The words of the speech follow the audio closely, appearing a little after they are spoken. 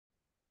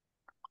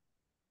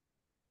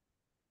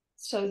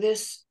So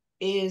this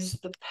is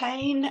The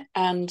Pain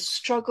and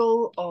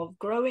Struggle of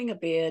Growing a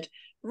Beard,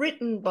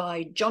 written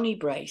by Jonny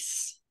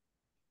Brace.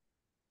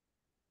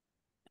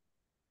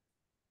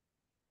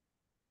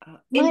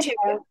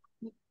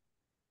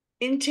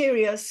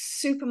 Interior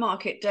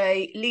supermarket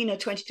day. Lena,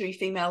 23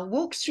 female,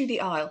 walks through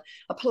the aisle,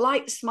 a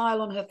polite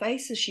smile on her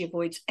face as she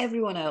avoids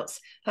everyone else.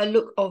 Her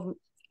look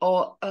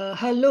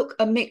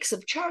a mix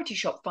of charity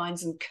shop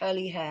finds and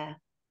curly hair.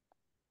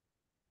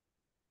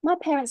 My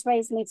parents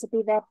raised me to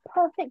be their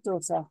perfect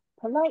daughter,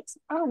 polite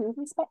and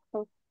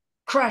respectful.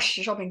 Crash!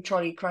 The shopping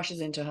trolley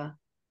crashes into her.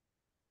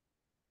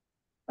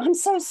 I'm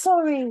so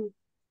sorry.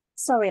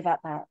 Sorry about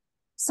that.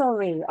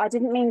 Sorry, I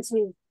didn't mean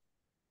to.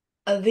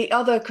 The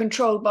other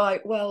controlled by,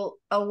 well,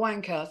 a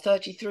wanker,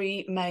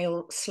 33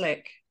 male,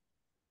 slick.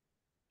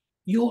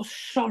 You're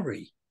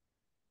sorry?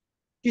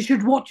 You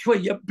should watch where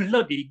you're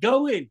bloody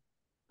going.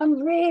 I'm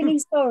really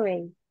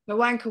sorry. The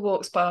wanker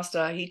walks past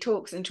her. He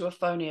talks into a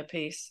phone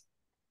earpiece.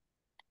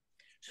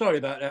 Sorry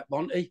about that,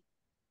 Monty.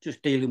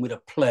 Just dealing with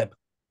a pleb.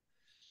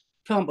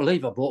 Can't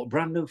believe I bought a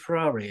brand new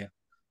Ferrari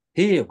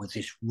here with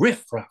this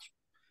riffraff.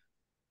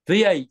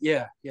 V8,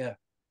 yeah.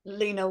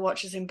 Lena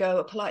watches him go,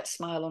 a polite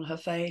smile on her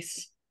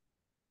face.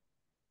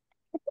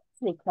 It's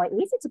actually quite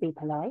easy to be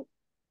polite.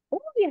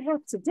 All you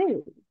have to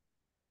do.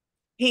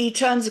 He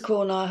turns a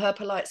corner. Her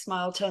polite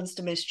smile turns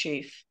to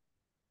mischief.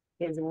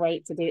 Is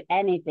wait to do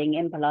anything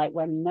impolite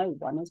when no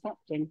one is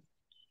watching.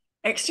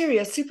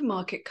 Exterior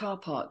supermarket car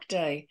park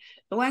day.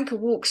 The wanker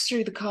walks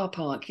through the car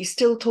park. He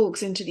still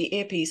talks into the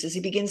earpiece as he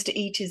begins to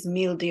eat his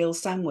meal deal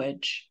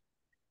sandwich.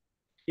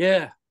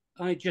 Yeah,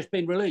 I've just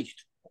been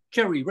released.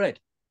 Cherry red.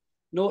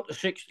 0 to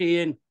 60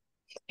 in.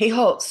 He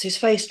halts, his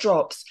face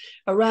drops.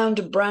 Around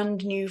a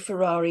brand new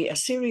Ferrari, a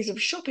series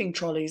of shopping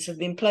trolleys have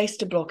been placed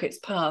to block its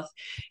path.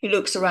 He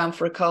looks around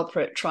for a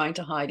culprit, trying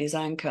to hide his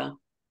anchor.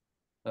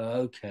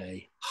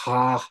 Okay.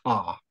 Ha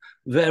ha.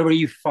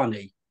 Very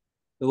funny.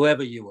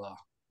 Whoever you are.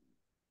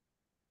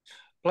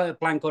 Play a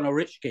blank on a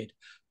rich kid,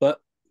 but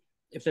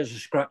if there's a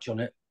scratch on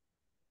it,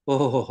 I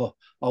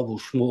will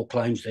small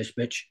claims this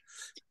bitch.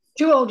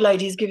 Two old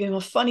ladies give him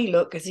a funny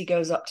look as he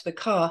goes up to the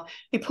car.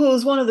 He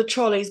pulls one of the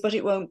trolleys, but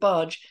it won't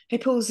budge. He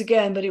pulls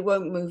again, but it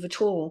won't move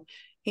at all.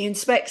 He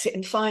inspects it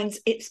and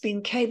finds it's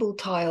been cable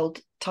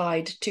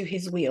tied to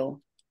his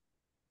wheel.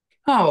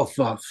 Oh,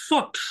 for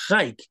fuck's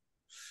sake.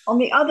 On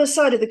the other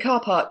side of the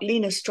car park,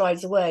 Lena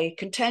strides away,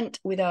 content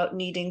without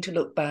needing to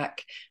look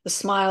back, the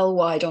smile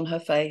wide on her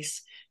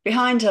face.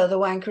 Behind her, the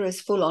wanker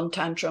is full on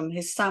tantrum.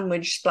 His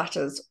sandwich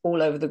splatters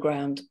all over the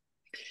ground.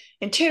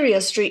 Interior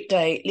street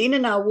day. Lena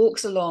now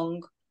walks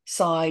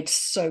alongside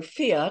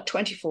Sophia,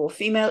 24,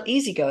 female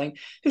easygoing,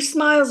 who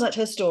smiles at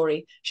her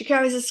story. She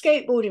carries a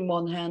skateboard in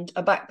one hand,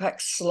 a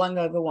backpack slung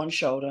over one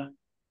shoulder.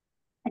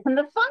 And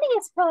the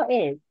funniest part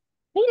is,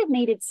 he'd have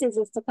needed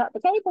scissors to cut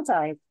the cable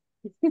ties.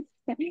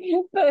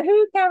 But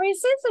who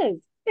carries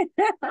scissors?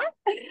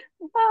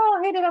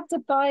 Oh, he'd have to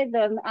buy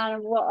them,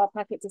 and what are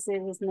packets of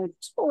scissors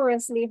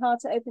notoriously hard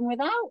to open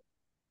without?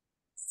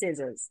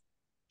 Scissors.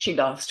 She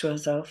laughs to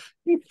herself.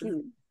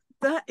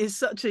 That is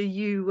such a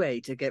you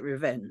way to get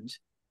revenge.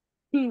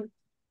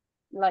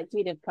 Like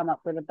you'd have come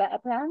up with a better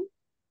plan?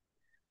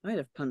 I'd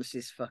have punched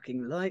his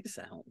fucking lights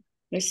out.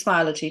 They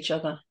smile at each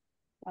other.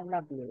 I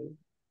love you.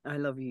 I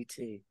love you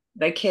too.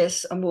 They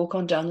kiss and walk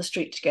on down the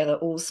street together,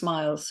 all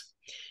smiles.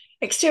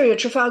 Exterior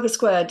Trafalgar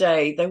Square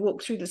day. They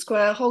walk through the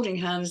square, holding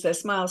hands, their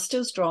smiles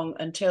still strong,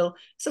 until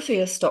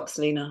Sophia stops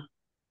Lena.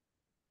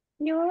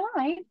 You all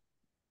right?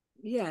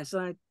 Yes,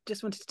 I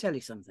just wanted to tell you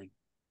something.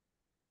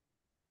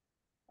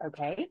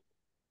 Okay.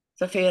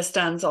 Sophia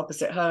stands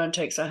opposite her and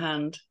takes her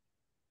hand.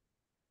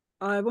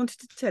 I wanted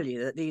to tell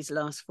you that these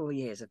last 4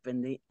 years have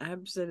been the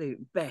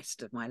absolute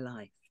best of my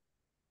life.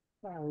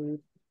 Well,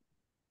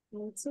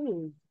 me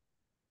too.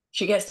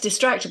 She gets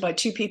distracted by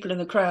two people in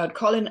the crowd.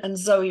 Colin and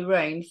Zoe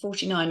Rain,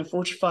 49 and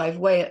 45,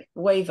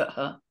 wave at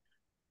her.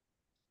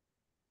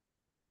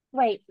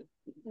 Wait,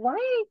 why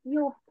are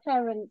your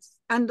parents...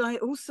 And I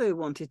also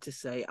wanted to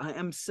say I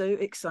am so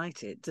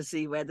excited to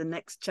see where the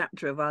next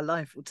chapter of our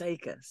life will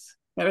take us.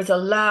 There is a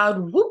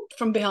loud whoop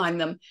from behind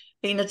them.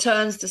 Lena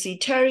turns to see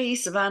Terry,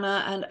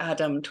 Savannah and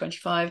Adam,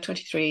 25,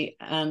 23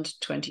 and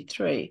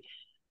 23.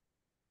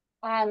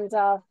 And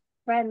our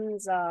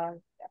friends are...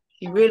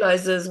 She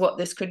realises what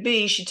this could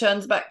be. She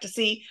turns back to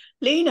see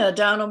Lena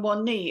down on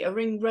one knee, a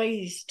ring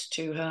raised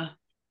to her.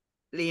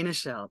 Lena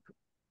Sharp,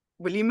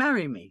 will you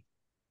marry me?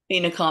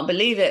 Lena can't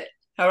believe it.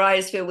 Her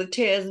eyes fill with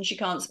tears and she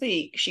can't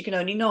speak. She can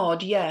only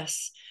nod,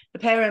 yes. The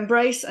pair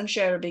embrace and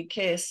share a big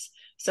kiss.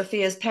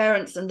 Sophia's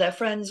parents and their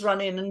friends run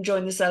in and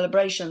join the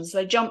celebrations.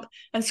 They jump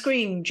and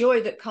scream,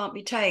 joy that can't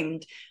be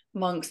tamed.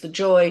 Amongst the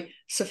joy,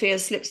 Sophia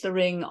slips the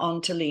ring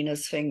onto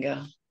Lena's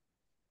finger.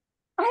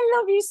 I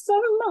love you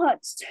so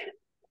much.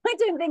 I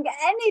don't think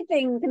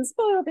anything can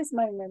spoil this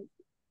moment.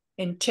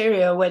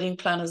 Interior wedding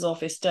planner's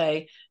office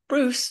day.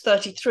 Bruce,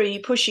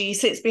 33, pushy,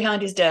 sits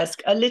behind his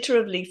desk, a litter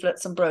of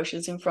leaflets and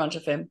brochures in front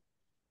of him.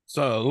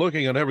 So,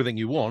 looking at everything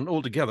you want,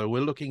 altogether,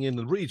 we're looking in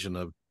the region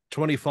of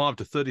 25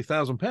 to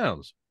 30,000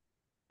 pounds.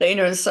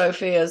 Lena and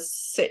Sophia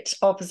sit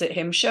opposite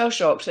him,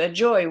 shell-shocked, their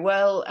joy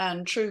well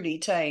and truly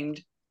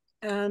tamed.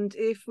 And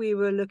if we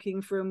were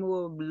looking for a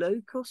more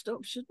low-cost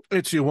option?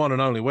 It's your one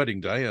and only wedding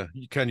day.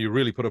 Can you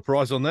really put a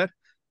price on that?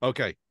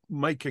 Okay,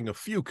 making a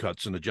few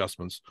cuts and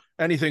adjustments.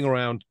 Anything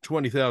around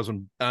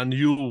 20,000 and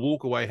you'll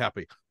walk away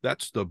happy.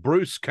 That's the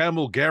Bruce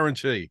Campbell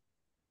guarantee.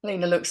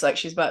 Lena looks like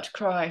she's about to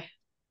cry.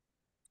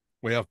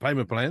 We have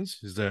payment plans.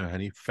 Is there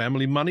any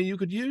family money you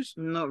could use?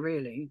 Not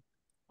really.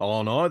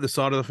 On either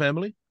side of the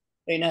family?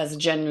 Lena has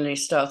genuinely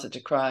started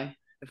to cry.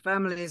 The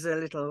family's a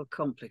little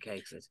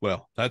complicated.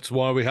 Well, that's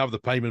why we have the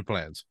payment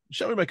plans.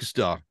 Shall we make a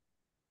start?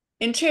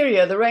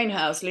 Interior, the rain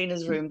house,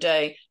 Lena's room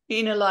day.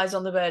 Lena lies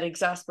on the bed,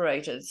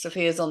 exasperated.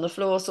 Sophia's on the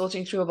floor,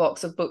 sorting through a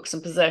box of books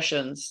and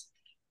possessions.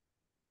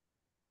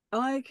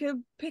 I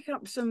could pick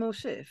up some more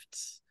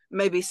shifts.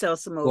 Maybe sell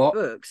some old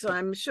books.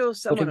 I'm sure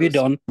someone... What have you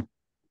done?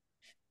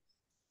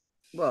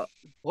 What?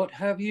 What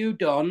have you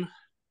done?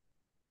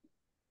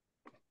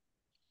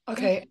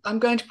 Okay, I'm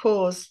going to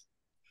pause.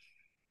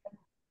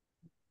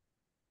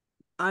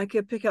 I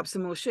could pick up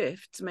some more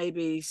shifts,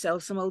 maybe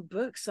sell some old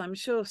books. I'm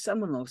sure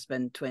someone will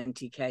spend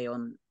 20k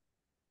on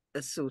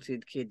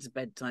Assorted Kids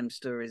Bedtime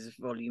Stories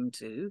Volume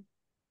 2.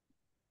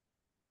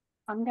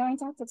 I'm going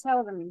to have to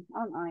tell them,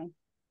 aren't I?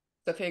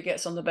 Sophia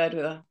gets on the bed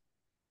with her.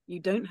 You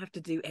don't have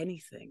to do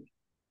anything.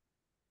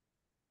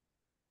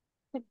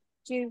 Could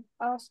you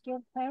ask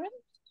your parents?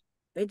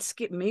 They'd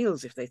skip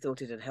meals if they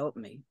thought it'd help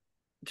me.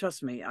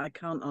 Trust me, I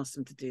can't ask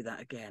them to do that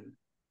again.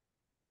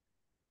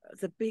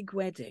 The big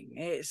wedding,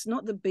 it's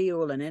not the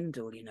be-all and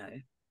end-all, you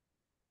know.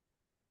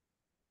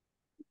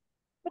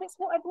 But it's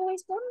what I've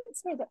always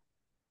wanted.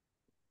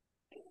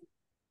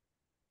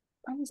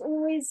 I was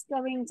always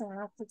going to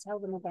have to tell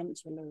them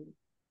eventually.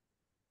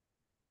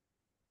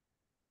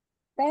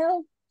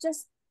 There'll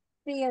just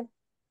be a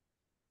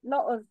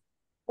lot of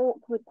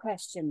awkward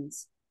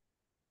questions.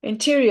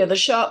 Interior, the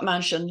Sharp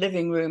mansion,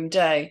 living room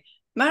day.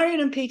 Marion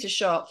and Peter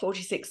Sharp,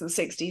 46 and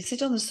 60,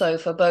 sit on the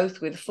sofa, both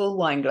with full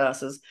wine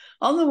glasses.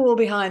 On the wall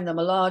behind them,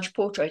 a large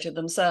portrait of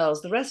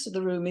themselves. The rest of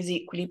the room is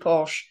equally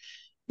posh.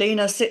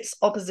 Lena sits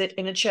opposite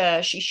in a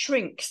chair. She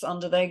shrinks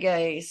under their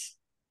gaze.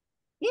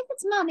 If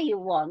it's money you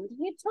want,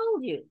 we've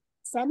told you.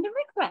 Send a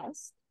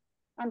request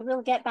and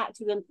we'll get back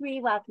to you in 3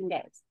 working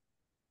days.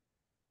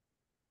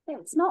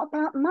 It's not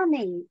about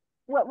money.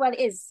 Well, it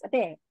is a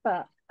bit,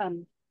 but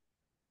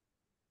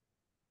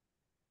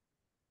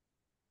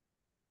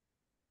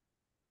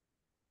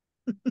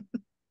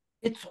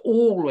It's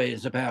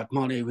always about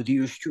money with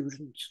you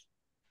students.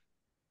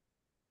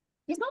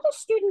 he's not a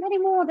student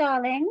anymore,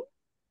 darling.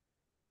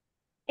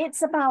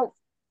 It's about,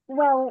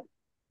 well,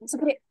 to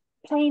put it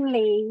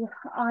plainly,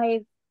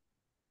 I've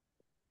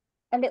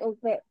a little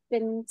bit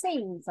been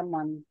seeing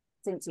someone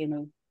since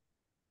uni.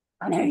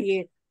 I know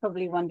you're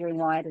probably wondering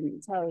why I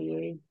didn't tell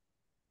you.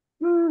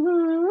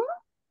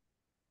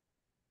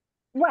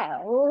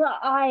 Well,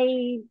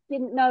 I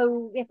didn't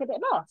know if it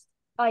had lost.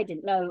 I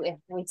didn't know if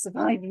we'd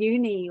survive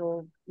uni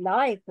or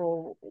life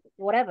or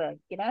whatever,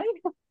 you know?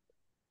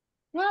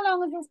 How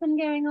long has this been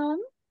going on?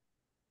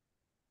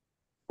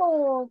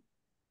 4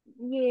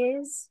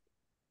 years.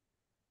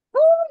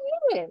 4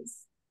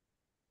 years?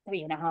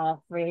 3.5,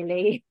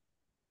 really.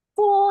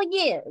 4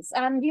 years,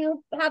 and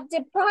you have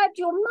deprived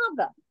your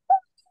mother.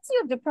 What means you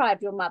have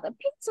deprived your mother?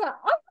 Peter,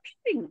 I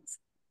couldn't.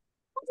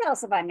 What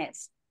else have I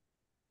missed?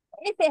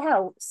 If it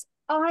helps,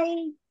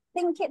 I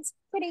think it's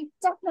pretty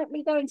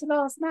definitely going to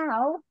last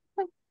now.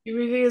 She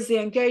reveals the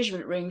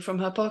engagement ring from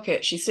her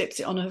pocket. She slips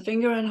it on her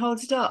finger and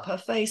holds it up, her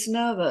face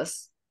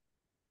nervous.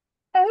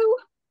 Oh,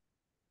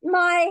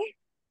 my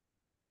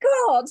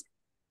God.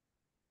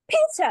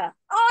 Peter,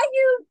 are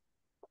you...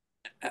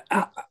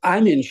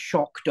 I'm in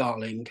shock,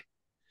 darling.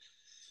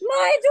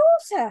 My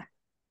daughter.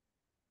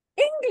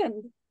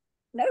 England.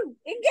 No,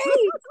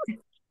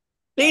 engaged.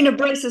 Lena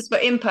braces for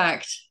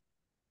impact.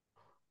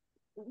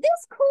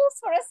 This calls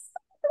for a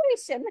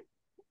celebration.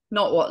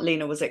 Not what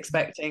Lena was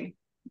expecting.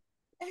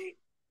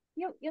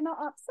 You're not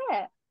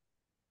upset?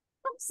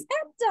 Upset,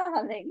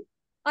 darling.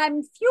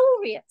 I'm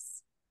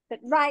furious. But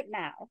right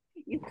now,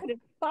 you could have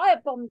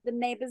firebombed the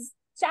neighbours.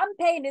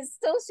 Champagne is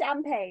still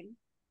champagne.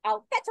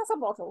 I'll fetch us a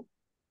bottle.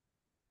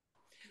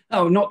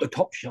 Oh, not the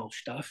top shelf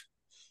stuff.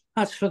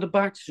 That's for the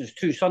Baxters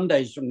 2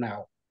 Sundays from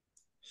now.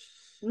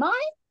 My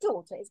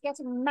daughter is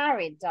getting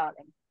married,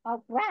 darling.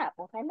 I'll grab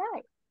what I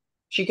like.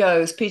 She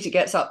goes. Peter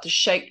gets up to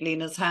shake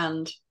Lena's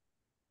hand.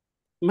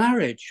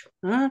 Marriage,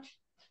 huh?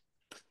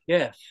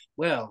 Yes,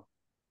 well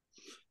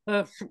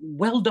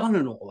done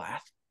and all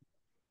that.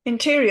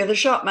 Interior, the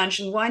Sharp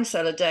mansion, wine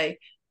cellar day.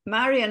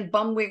 Marion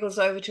bum wiggles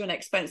over to an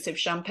expensive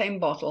champagne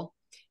bottle.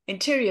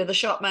 Interior, the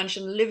Sharp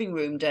mansion, living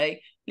room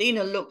day.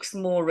 Lena looks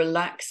more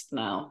relaxed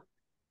now.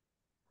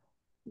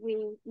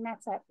 We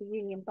met at the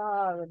Union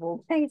Bar of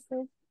all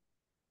places.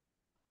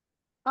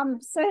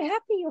 I'm so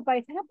happy you're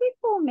both happy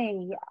for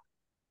me.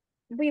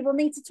 We will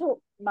need to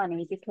talk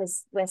money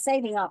because we're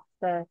saving up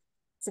for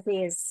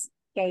Sophia's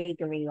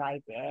gaygery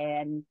idea,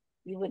 and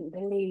you wouldn't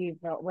believe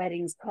what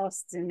weddings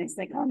cost in this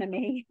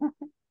economy.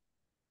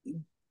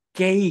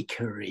 Gay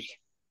curry.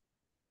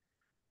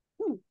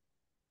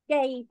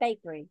 gay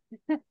bakery.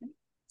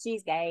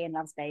 She's gay and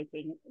loves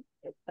baking.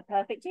 It's a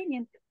perfect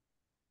union.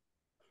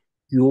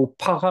 Your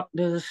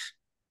partner's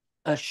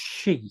a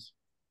she.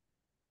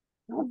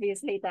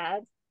 Obviously,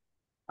 Dad.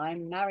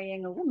 I'm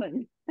marrying a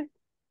woman.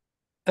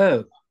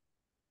 Oh.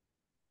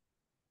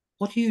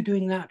 What are you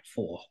doing that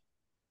for?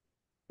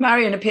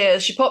 Marion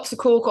appears. She pops the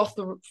cork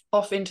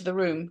off into the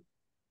room.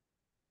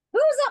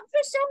 Who's up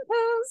for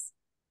shampoos?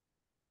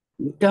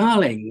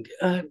 Darling,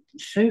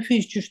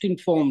 Sophie's just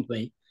informed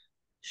me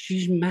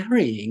she's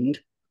marrying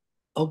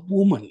a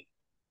woman.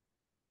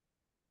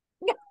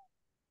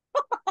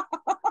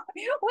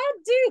 Where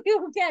do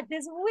you get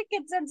this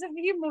wicked sense of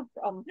humour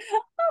from?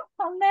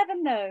 I'll never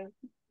know.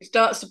 She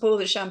starts to pour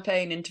the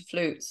champagne into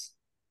flutes.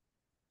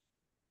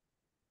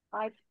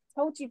 I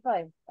told you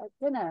both at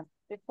dinner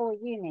before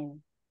uni.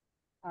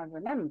 I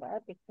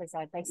remember because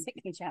I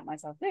basically shat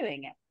myself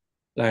doing it.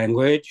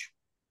 Language.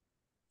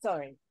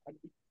 Sorry.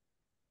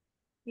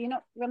 Do you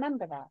not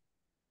remember that?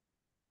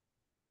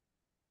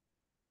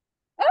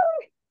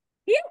 Oh,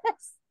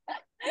 yes. I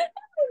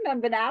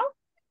remember now.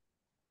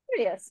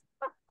 Yes.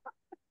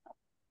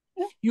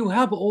 You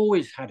have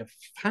always had a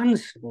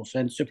fanciful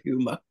sense of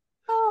humour.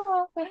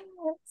 Oh,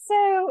 so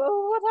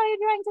what are you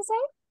trying to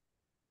say?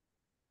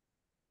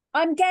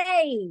 I'm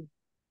gay.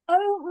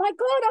 Oh my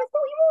God, I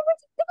thought you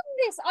already done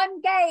this.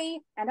 I'm gay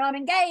and I'm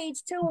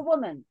engaged to a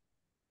woman.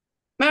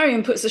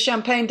 Marion puts the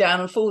champagne down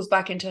and falls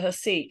back into her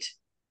seat.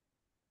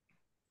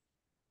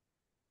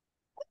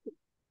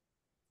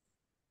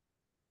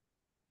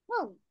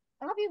 Well,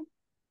 have you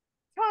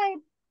tried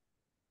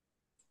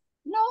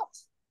not?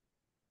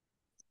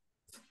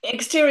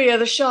 Exterior,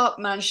 the Sharp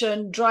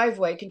mansion,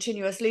 driveway,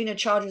 continuous. Lena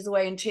charges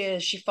away in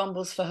tears. She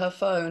fumbles for her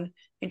phone.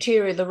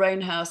 Interior, the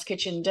Rain House,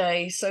 kitchen,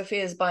 day.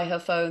 Sophia's by her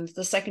phone.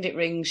 The second it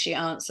rings, she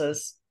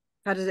answers.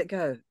 How did it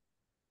go?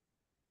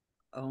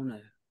 Oh, no.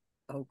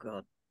 Oh,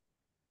 God.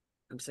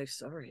 I'm so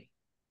sorry.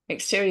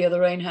 Exterior, the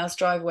Rain House,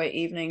 driveway,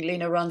 evening.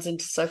 Lena runs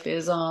into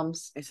Sophia's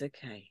arms. It's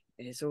okay.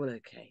 It's all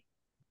okay.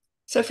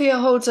 Sophia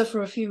holds her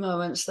for a few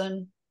moments,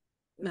 then...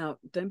 Now,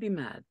 don't be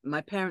mad. My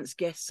parents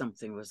guessed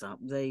something was up.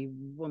 They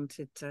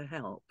wanted to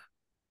help.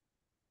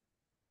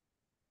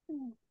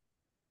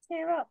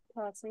 Cheer up,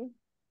 party.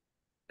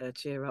 A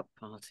cheer up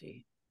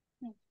party.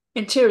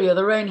 Interior,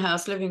 the Rain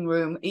House, living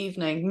room,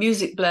 evening.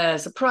 Music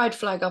blares, a pride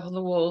flag up on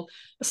the wall.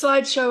 A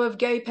slideshow of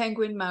gay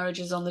penguin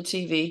marriages on the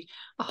TV.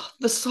 Oh,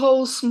 the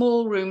whole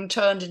small room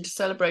turned into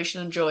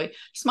celebration and joy.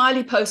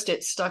 Smiley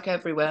post-its stuck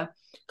everywhere.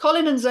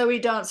 Colin and Zoe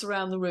dance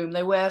around the room.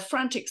 They wear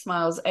frantic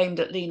smiles aimed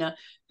at Lena,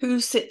 who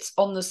sits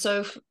on the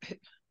sofa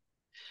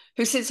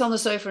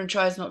and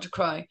tries not to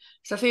cry.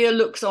 Sophia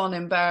looks on,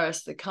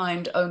 embarrassed, the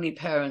kind only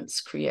parents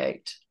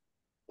create.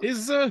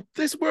 Is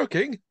this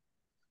working?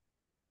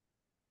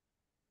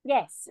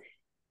 Yes,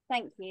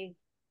 thank you.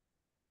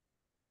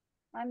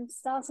 I'm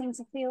starting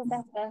to feel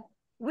better.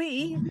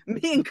 Me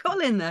and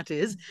Colin, that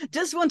is,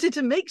 just wanted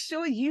to make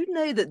sure you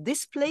know that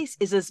this place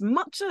is as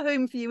much a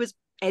home for you as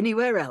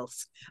anywhere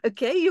else.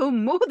 Okay, you're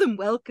more than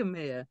welcome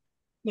here.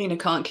 Lena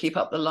can't keep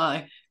the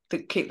lie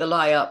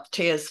up.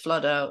 Tears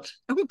flood out.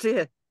 Oh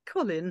dear,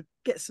 Colin,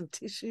 get some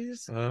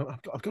tissues.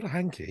 I've got a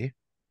hanky.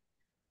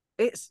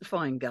 It's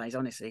fine, guys,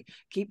 honestly.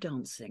 Keep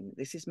dancing.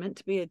 This is meant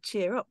to be a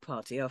cheer up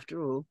party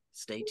after all.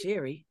 Stay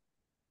cheery.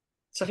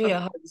 Sophia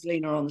hugs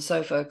Lena on the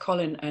sofa.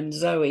 Colin and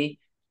Zoe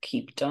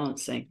keep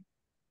dancing.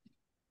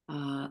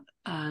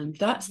 And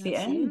that's the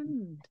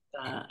end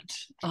of that.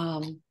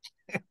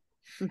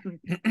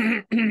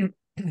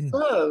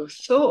 So,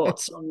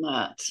 thoughts on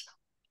that?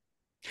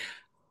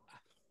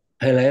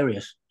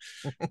 Hilarious.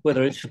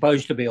 Whether it's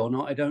supposed to be or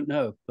not, I don't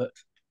know. But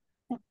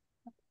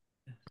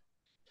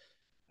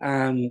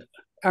and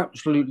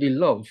absolutely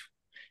love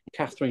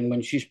Catherine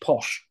when she's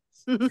posh.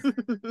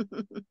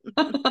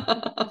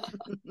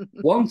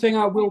 One thing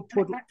I will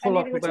pull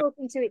up we were about.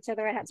 talking to each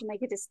other. I had to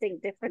make a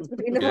distinct difference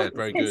between the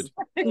voices.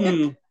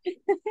 Very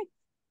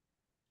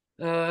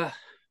good.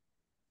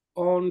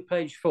 On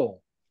page 4.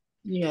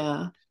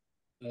 Yeah.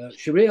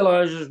 She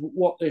realises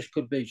what this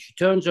could be. She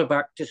turns her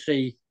back to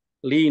see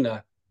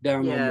Lena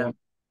down on one.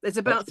 There's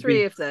about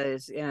 3 of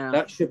those, yeah.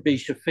 That should be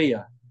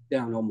Sophia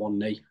down on one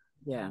knee.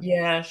 Yeah.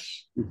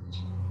 Yes.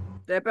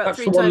 They're about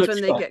 3 times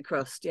when they get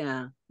crossed,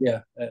 yeah.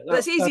 Yeah.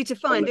 That's easy to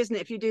find, isn't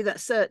it? If you do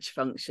that search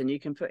function, you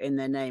can put in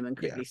their name and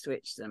quickly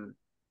switch them.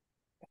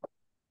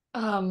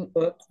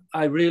 But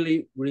I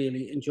really,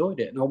 really enjoyed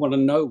it. And I want to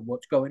know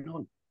what's going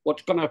on.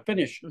 What's going to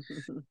finish.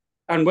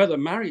 And whether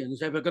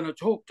Marion's ever going to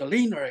talk to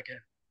Lena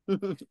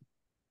again.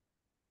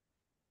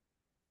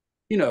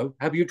 You know,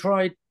 have you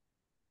tried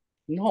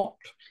not?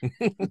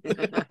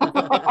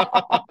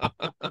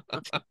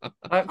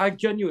 I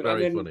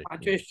genuinely,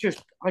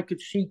 I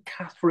could see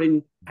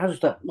Catherine as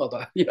that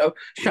mother, you know,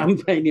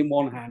 champagne in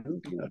one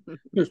hand. You know,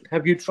 just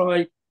have you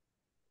tried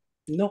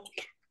not?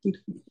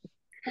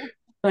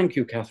 Thank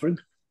you, Catherine.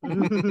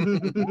 Thank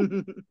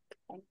you.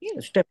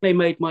 It's definitely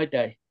made my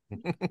day.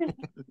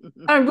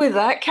 And with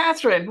that,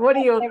 Catherine, what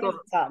are your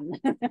thoughts?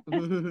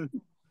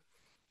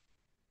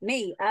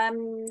 Me, I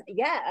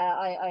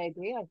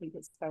agree. I think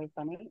it's very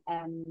funny.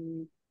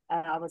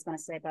 I was going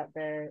to say about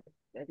the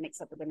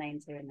mix up with the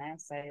names here and there,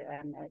 so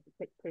a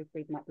quick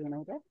proofread might be in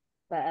order.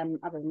 But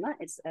other than that,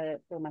 it's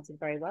formatted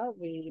very well.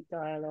 The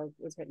dialogue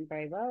is written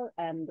very well.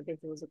 The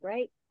visuals are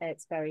great.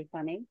 It's very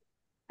funny.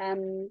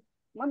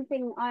 One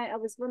thing I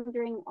was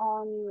wondering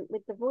on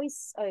with the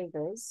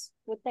voiceovers,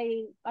 would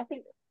they? I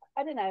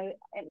don't know.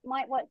 It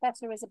might work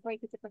better as a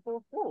breaker to the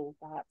fourth wall,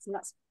 perhaps, and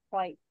that's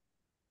quite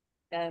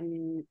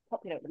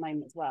popular at the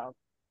moment as well,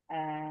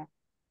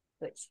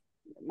 which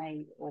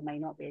may or may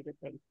not be a good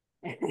thing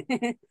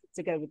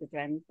to go with the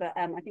trend. But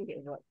I think it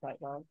would work quite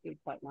well. It'd be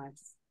quite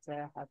nice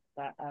to have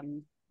that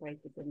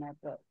breakage in there.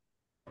 But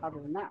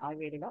other than that, I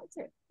really liked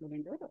it. Really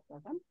enjoyed it.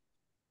 Well done.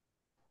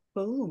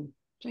 Oh,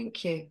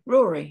 thank you,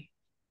 Rory.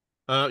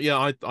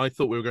 Yeah, I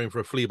thought we were going for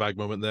a Fleabag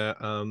moment there,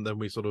 and then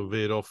we sort of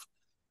veered off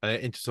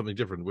into something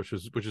different, which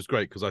is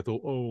great, because I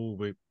thought, oh,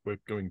 we're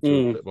going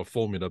to a bit of a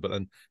formula, but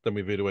then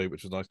we veered away,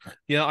 which is nice.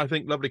 Yeah, I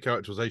think lovely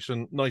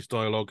characterization, nice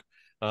dialogue,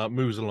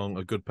 moves along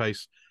a good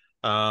pace,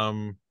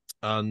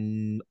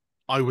 and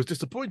I was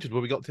disappointed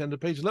when we got to the end of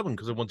page 11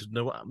 because I wanted to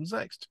know what happens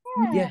next.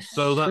 Yes.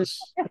 So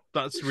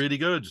that's really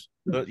good.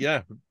 But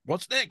yeah,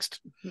 what's next?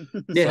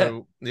 Yeah.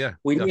 So yeah,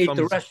 We need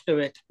the rest of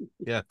it.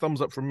 Yeah,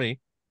 thumbs up from me.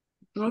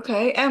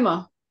 Okay,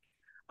 Emma.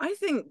 I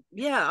think,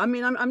 yeah, I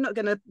mean, I'm not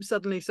going to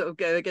suddenly sort of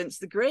go against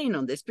the grain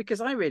on this, because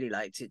I really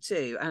liked it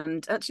too.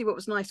 And actually what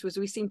was nice was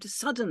we seemed to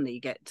suddenly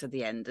get to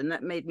the end, and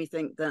that made me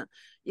think that,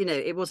 you know,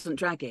 it wasn't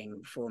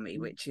dragging for me,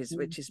 which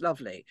is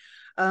lovely.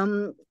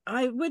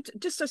 I would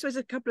just, I suppose,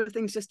 a couple of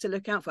things just to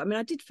look out for. I mean,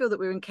 I did feel that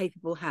we were in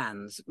capable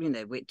hands, you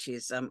know, which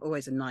is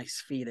always a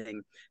nice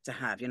feeling to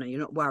have. You know, you're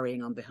not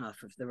worrying on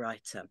behalf of the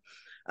writer.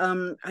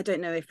 I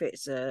don't know if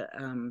it's a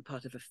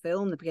part of a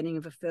film, the beginning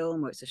of a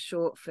film, or it's a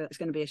short film. It's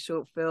going to be a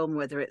short film,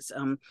 whether it's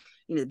you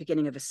know, the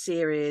beginning of a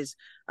series.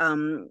 You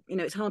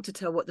know, it's hard to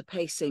tell what the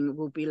pacing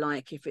will be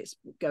like if it's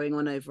going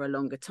on over a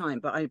longer time.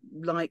 But I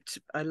liked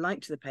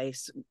the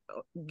pace,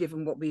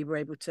 given what we were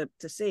able to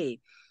see.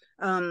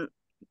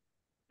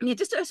 Yeah,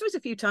 just I suppose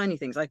a few tiny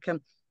things like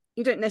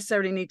you don't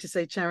necessarily need to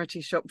say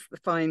charity shop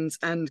finds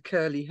and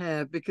curly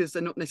hair, because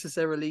they're not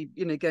necessarily,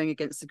 you know, going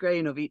against the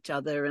grain of each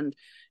other. And,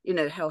 you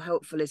know, how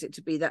helpful is it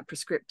to be that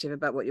prescriptive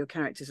about what your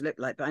characters look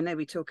like? But I know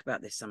we talk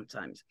about this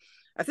sometimes.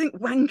 I think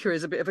Wanker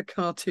is a bit of a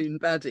cartoon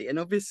baddie, and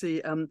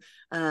obviously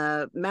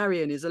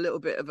Marion is a little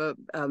bit of a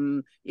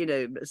you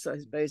know, so I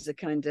suppose a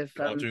kind of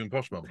Cartoon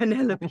posh mum.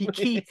 Penelope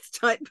Keith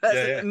type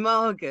person, Yeah.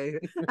 Margot,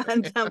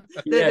 and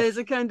there's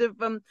a kind of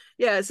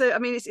yeah. So I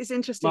mean, it's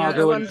interesting.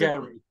 Margot and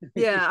Jerry.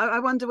 Yeah, I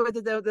wonder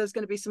whether there's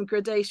going to be some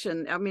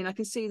gradation. I mean, I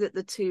can see that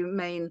the two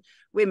main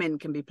women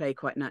can be played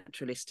quite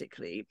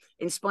naturalistically,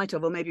 in spite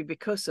of, or maybe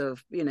because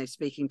of, you know,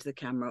 speaking to the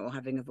camera or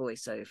having a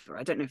voiceover.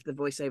 I don't know if the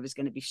voiceover is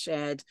going to be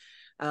shared,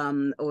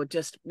 or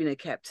just, you know,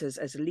 kept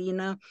as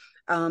Lena.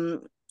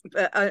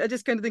 But I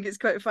just kind of think it's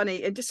quite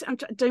funny. I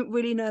don't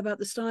really know about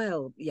the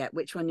style yet,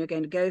 which one you're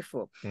going to go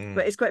for.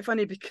 But it's quite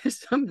funny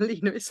because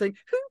Lena is saying,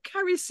 who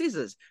carries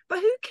scissors? But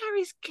who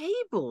carries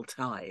cable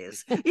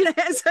ties? You know,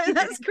 so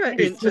that's quite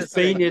It's interesting. just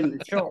been in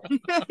the shop.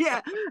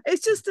 Yeah,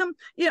 it's just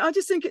yeah, I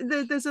just think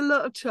there's a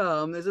lot of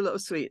charm, there's a lot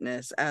of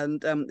sweetness,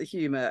 and the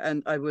humor,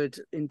 and I would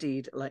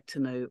indeed like to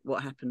know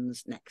what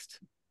happens next.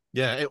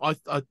 Yeah, I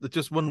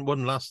just one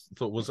last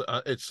thought was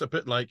it's a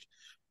bit like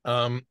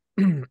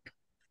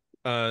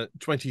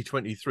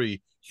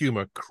 2023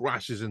 humor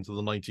crashes into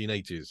the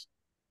 1980s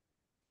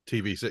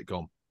TV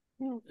sitcom.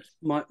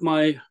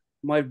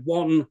 My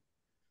one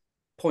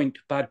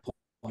bad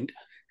point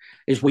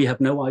is we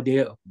have no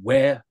idea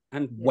where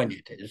and when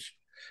it is.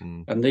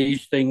 And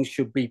these things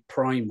should be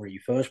primary,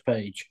 first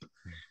page.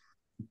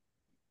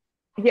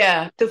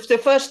 Yeah, the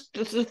first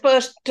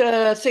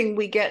thing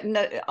we get,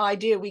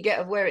 idea we get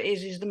of where it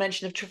is the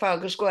mention of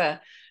Trafalgar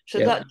Square. So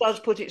that does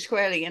put it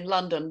squarely in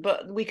London,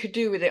 but we could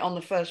do with it on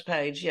the first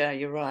page. Yeah,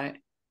 you're right.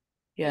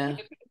 Yeah.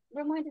 It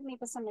reminded me,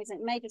 for some reason,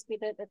 it may just be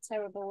the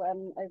terrible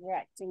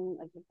overacting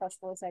of the posh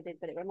voice I did,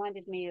 but it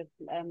reminded me of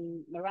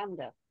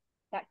Miranda,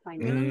 that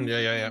kind of.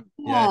 Yeah.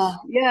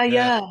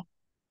 Yeah.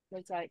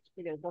 It's like,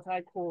 you know, what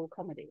I call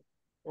comedy,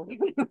 or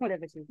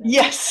whatever she says.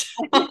 Yes.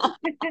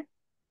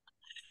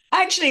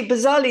 Actually,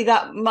 bizarrely,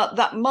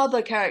 that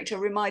mother character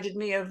reminded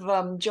me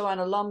of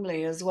Joanna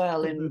Lumley as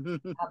well in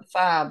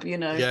Fab, you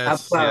know.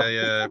 Yes,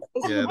 yeah. I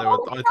thought there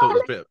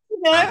was a bit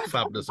of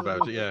fabness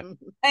about it, yeah.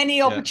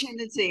 Any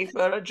opportunity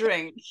for a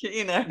drink,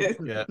 you know.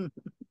 Yeah.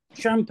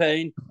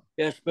 Champagne,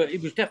 yes, but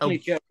it was definitely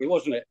Jerry,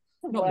 wasn't it?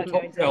 Not the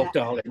top shelf,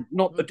 darling.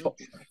 Not the top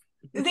shelf.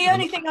 The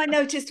only thing I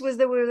noticed was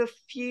there were a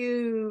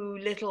few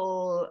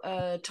little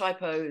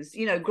typos,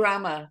 you know,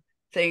 grammar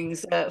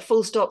things,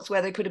 full stops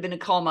where there could have been a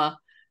comma.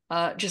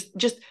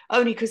 Just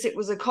only because it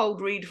was a cold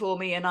read for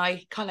me, and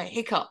I kind of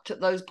hiccuped at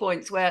those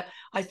points where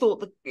I thought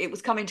that it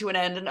was coming to an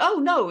end, and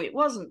oh no, it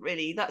wasn't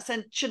really. That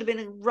should have been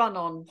a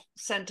run-on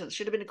sentence,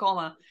 should have been a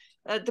comma,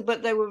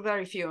 but they were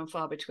very few and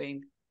far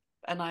between.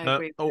 And I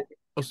agree.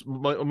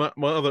 My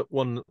other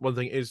one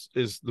thing is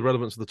the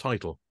relevance of the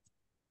title.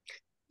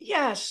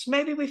 Yes,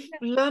 maybe we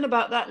learn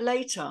about that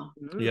later.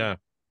 Yeah.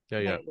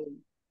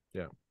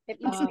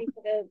 It must be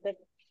for the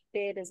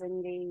beard as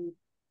in the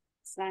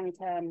slang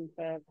term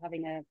for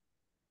having a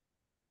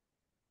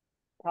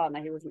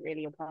partner who wasn't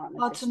really your partner?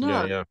 Hard to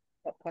know. Yeah.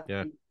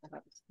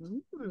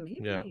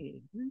 Maybe. Yeah.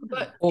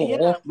 But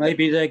Or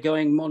maybe they're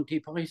going Monty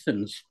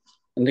Pythons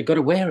and they've got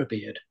to wear a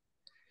beard.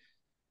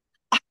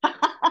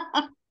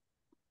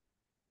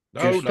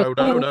 No. Is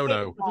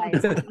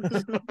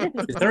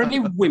there any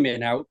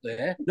women out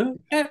there? No.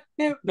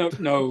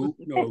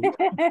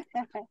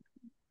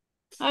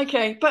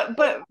 Okay,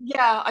 but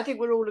yeah, I think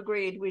we're all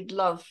agreed. We'd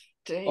love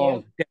to hear.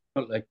 Oh,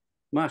 definitely.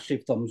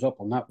 Massive thumbs up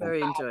on that one.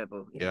 Very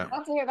enjoyable. Yeah. I'd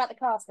love to hear about the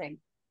casting.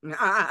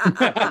 Yeah.